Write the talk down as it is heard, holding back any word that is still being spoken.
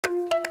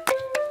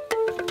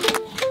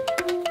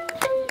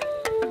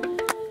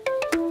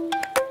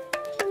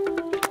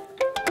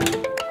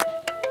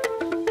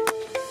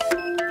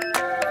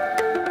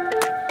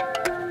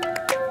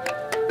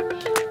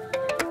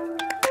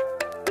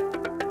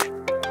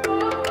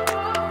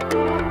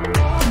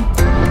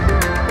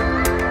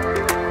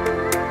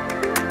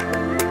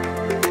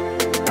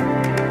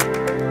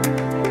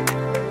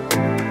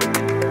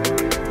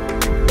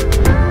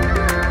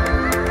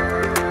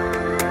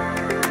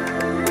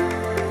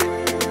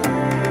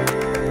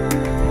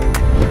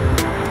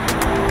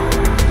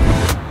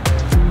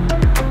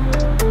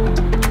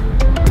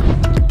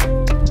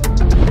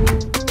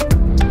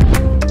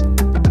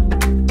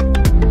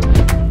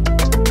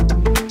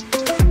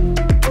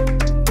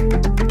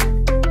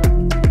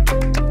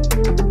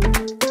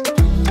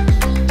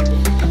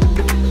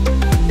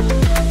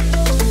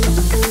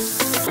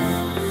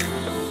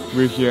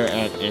We're here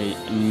at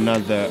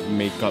another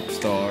makeup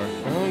store.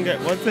 I don't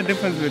get what's the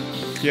difference with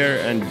here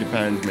and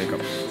Japan's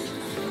makeup.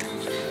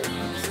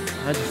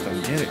 I just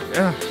don't get it.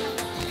 Ugh.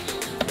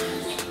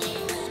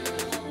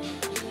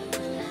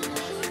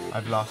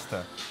 I've lost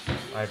her.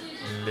 I've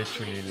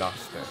literally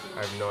lost her.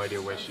 I have no idea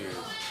where she is.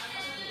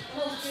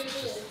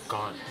 She's just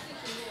gone.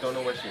 Don't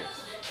know where she is.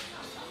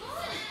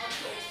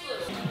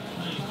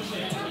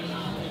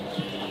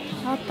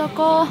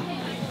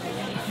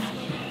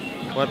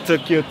 What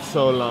took you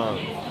so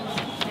long?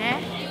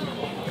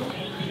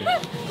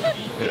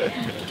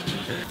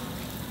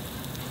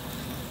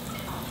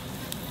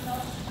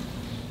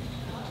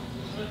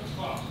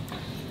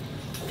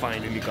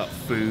 Finally got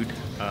food.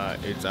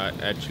 It's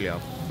actually our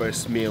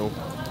first meal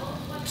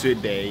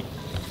today.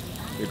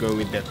 We're going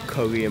with the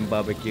Korean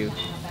barbecue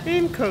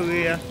in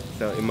Korea,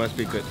 so it must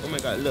be good. Oh my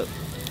god, look.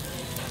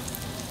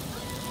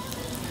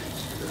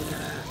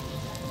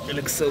 It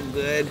looks so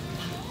good.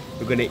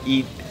 We're gonna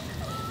eat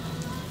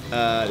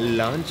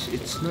lunch.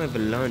 It's not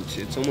even lunch,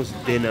 it's almost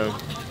dinner.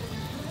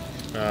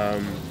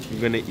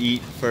 We're gonna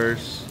eat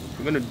first.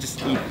 We're gonna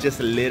just eat just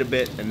a little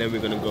bit, and then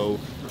we're gonna go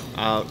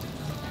out,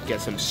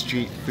 get some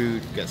street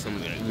food, get some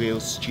real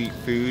street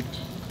food,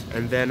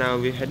 and then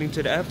we're heading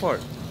to the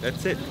airport.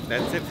 That's it.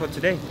 That's it for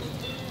today.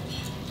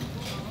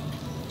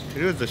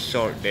 It was a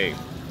short day.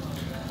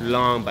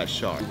 Long but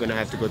short. We're gonna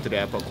have to go to the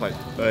airport quite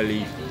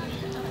early,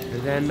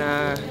 and then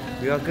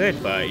we are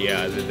good. But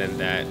yeah, other than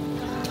that,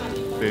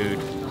 food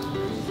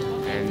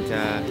and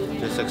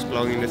just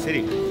exploring the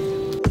city.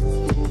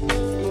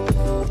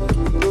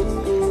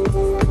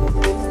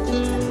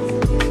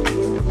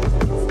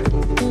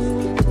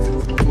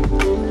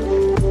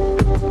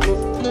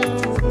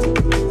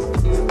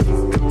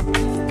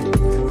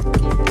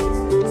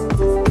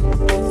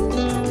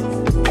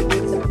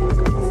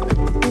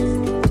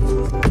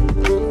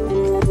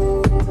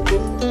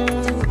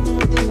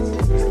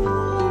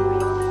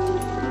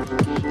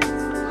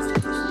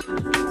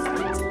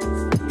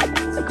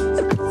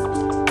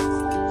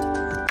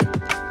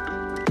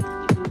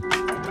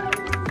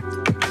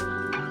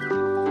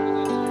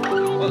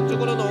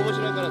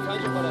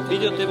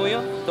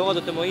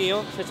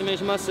説明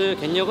します。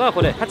原料が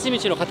これ蜂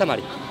蜜の塊。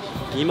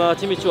今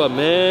蜂蜜は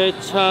めっ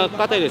ちゃ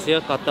硬いです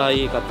よ。硬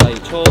い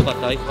超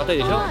硬い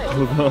でしょ。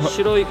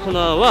白い粉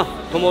は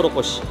トウモロ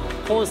コシ、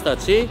コーンスター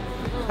チ。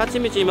蜂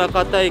蜜今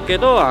硬いけ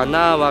ど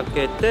穴分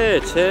け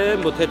て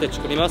全部手で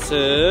作りま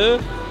す。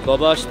伸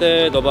ばし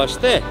て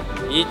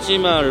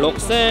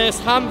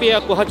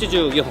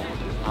16,384本。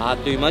あっ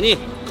という間に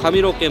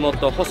髪の毛もっ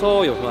と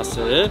細いをしま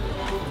す。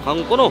ハ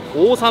ンコの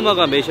王様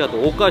が召し上がっ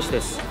たお菓子で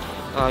す。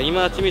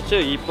今蜂蜜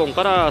1本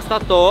からスタ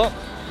ート。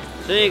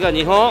次が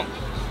2本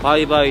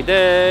倍々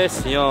で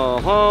す。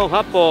4本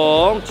8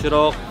本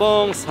16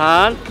本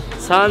3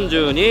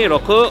 32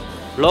 6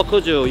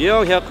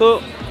 64 100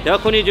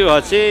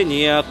 128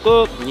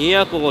 200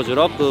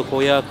 256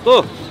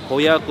 500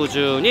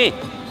 512。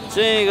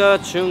次が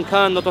中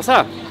間のと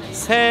さ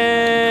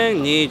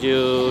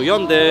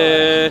1024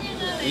で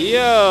い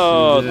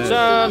やーじ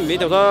ゃん見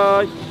てくだ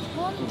さい。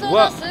う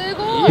わ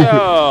い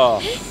や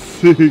ー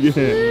すげ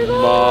え。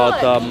ま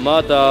だ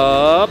ま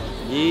だ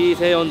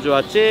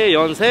2048、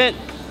4000、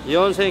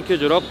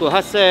4096、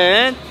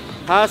8000、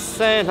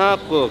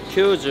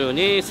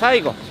8192、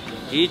最後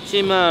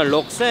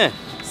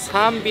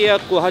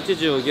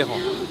16,382本。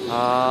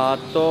あっ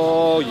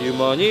という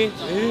間に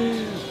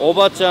お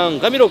ばちゃん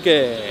髪の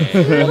毛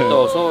もっ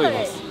とそうい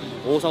ます。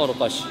王様のお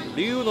菓子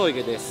龍の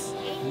池です。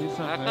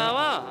中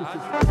は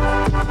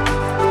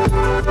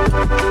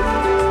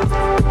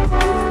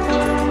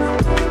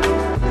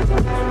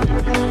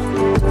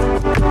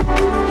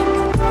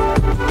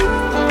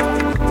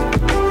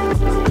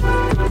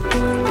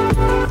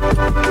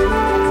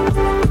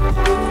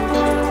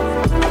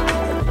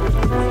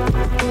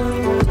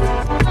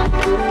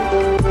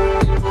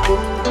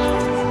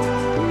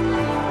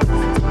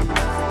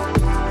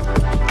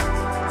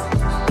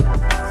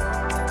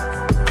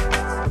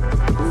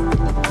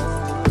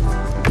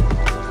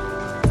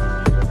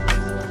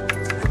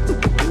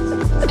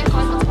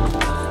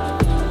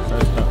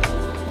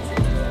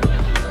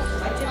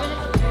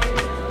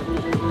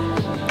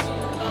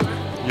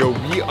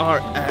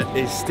at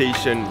a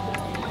station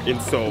in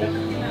Seoul,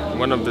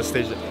 one of the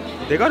stations.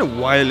 They got a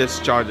wireless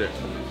charger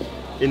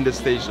in the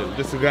station,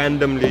 just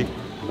randomly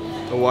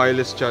a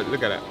wireless charger.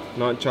 Look at that,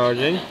 not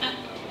charging.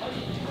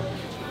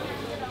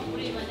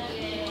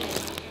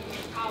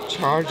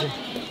 Charging.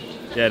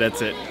 Yeah,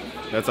 that's it.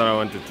 That's what I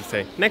wanted to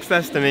say. Next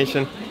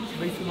destination.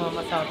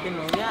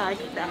 Yeah, I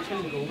could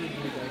actually go with you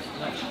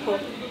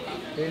guys.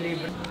 Really?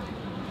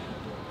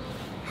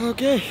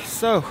 Okay,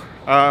 so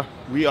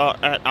we are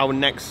at our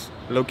next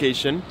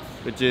location,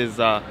 which is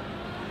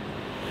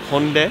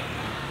Hongdae.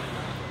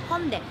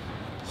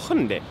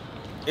 Hongdae.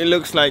 It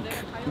looks like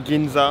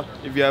Ginza.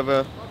 If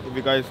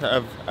you guys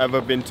have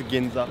ever been to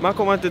Ginza.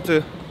 Mako wanted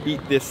to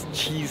eat this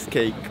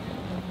cheesecake.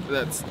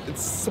 It's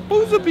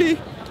supposedly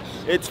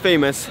it's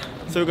famous,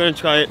 so we're gonna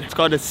try it. It's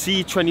called a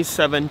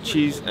C27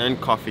 cheese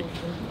and coffee.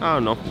 I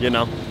don't know,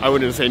 I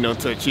wouldn't say no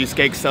to a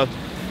cheesecake, so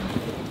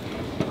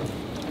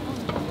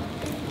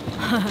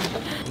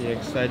you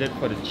excited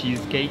for the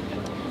cheesecake?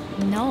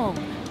 No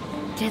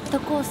ジェット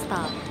コースタ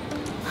ー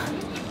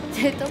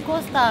ジェットコ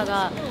ースター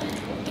が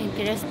イン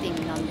テレスティン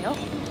グなんだよ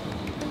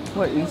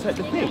What, inside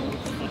the thing?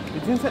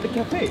 It's inside the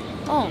cafe. うん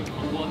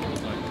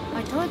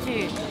I told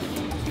you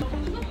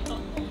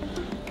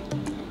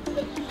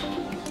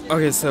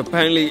Okay, so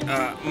apparently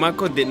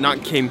Mako did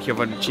not came here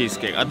for the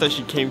cheesecake. I thought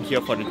she came here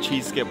for the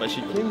cheesecake, but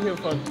she came here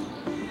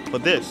for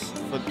this.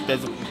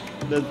 There's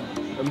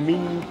a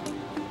mini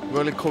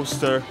roller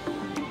coaster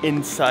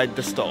inside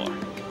the store.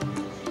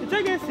 Which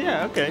I guess,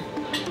 yeah, okay.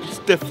 It's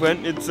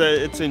different.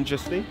 It's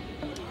interesting.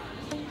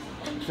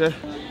 So,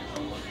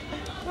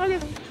 okay.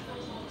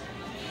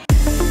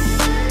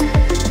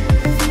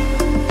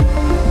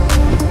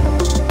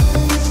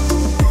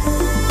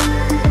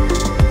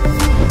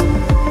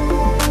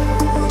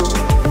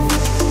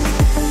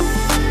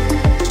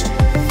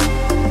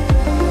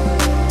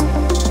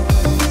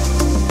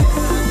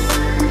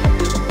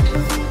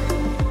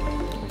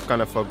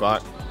 Kind of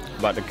forgot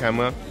about the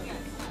camera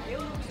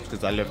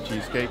because I love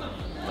cheesecake,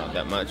 not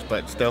that much,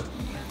 but still,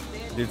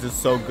 this is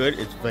so good.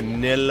 It's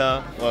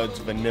vanilla, well, it's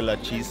vanilla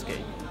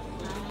cheesecake.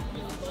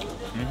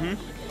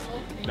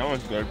 That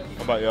one's good.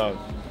 How about yours?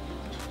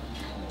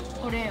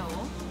 Oreo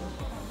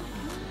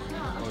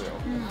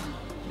Oreo.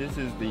 This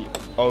is the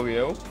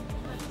Oreo.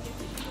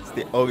 It's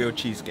the Oreo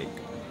cheesecake.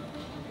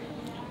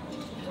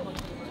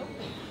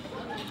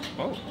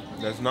 Oh,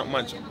 there's not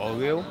much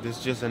Oreo. There's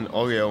just an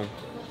Oreo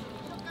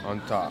on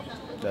top.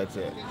 That's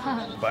it.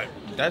 But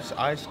that's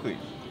ice cream.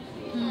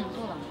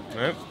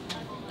 Right?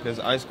 There's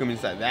ice cream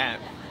inside that.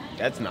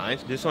 That's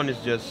nice. This one is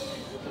just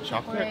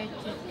chocolate.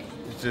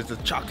 It's just a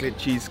chocolate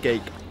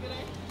cheesecake.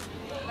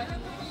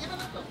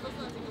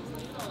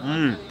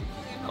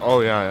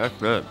 Oh yeah, that's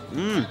good.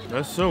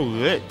 That's so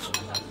rich.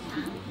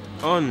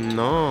 Oh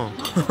no.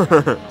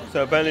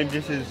 So apparently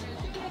this is,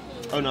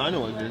 oh no, I know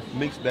what it is.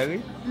 Mixed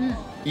berry.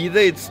 Either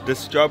it's the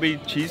strawberry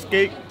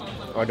cheesecake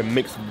or the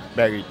mixed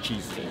berry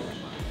cheesecake.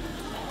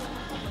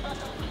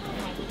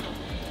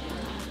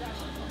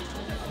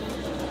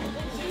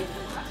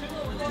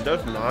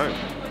 That's nice.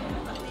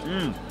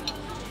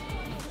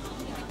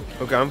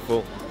 Okay, I'm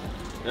full.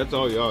 That's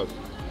all yours.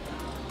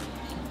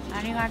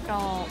 ありがとう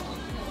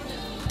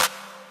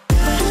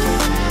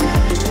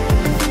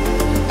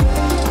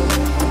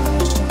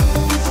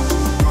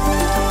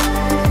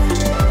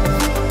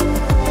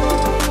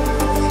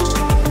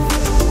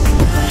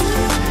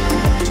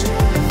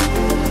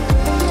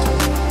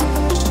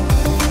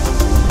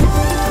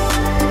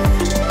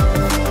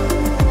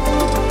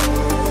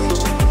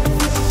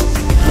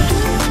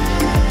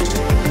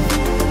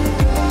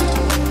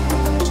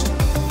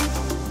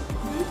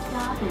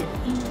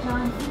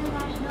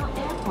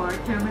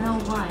Terminal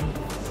 1.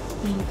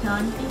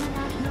 Incheon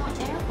International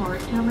Airport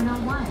Terminal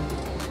 1.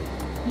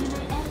 You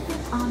may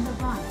exit on the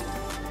right.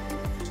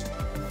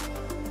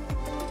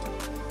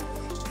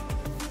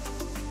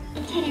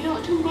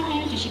 자리로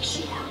통과하여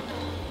주십시오.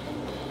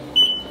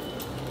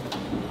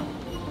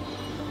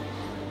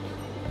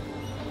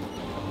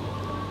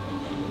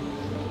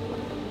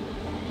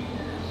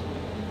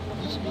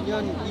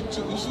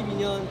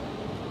 22년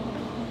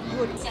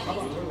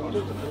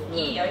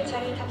이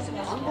열차를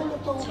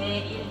탑승하시면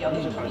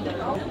제1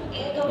 터미널로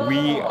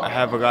We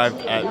have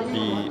arrived at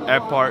the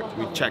airport.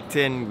 We checked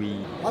in.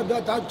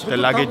 The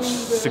luggage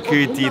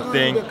security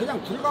thing,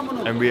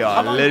 and we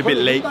are a little bit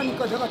late.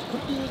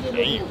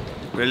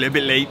 We're a little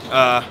bit late.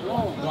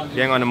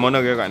 Getting on the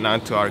monorail right now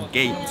to our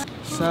gate.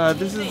 So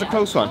this is the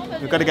close one.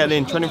 We gotta get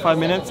in 25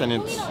 minutes,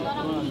 and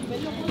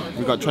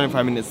we got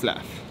 25 minutes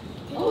left.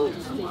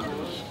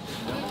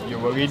 You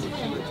worried?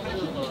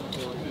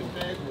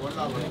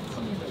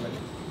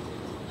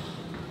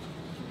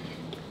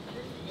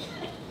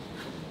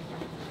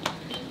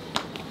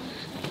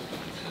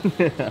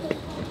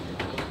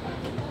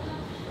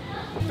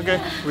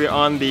 Okay, we're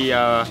on the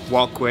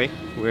walkway.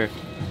 We're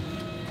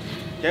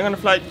getting on the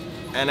flight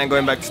and then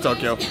going back to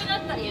Tokyo.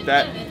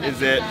 That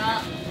is it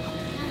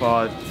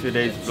for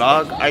today's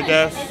vlog, I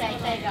guess.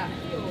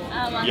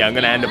 Yeah, I'm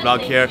gonna end the vlog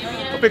here.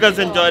 Hope you guys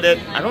enjoyed it.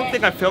 I don't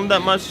think I filmed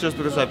that much just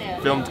because I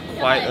filmed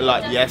quite a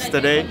lot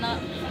yesterday,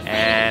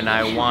 and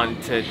I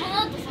wanted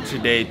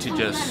today to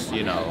just,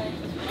 you know,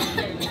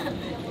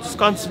 just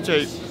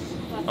concentrate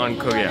on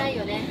Korea.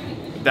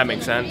 If that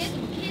makes sense.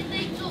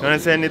 You wanna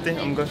say anything?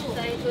 I'm good.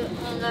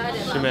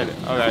 She made it.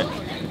 Alright.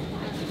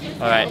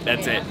 Alright,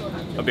 that's it.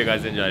 Hope you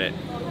guys enjoyed it.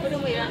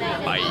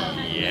 Bye.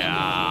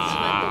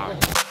 Yeah.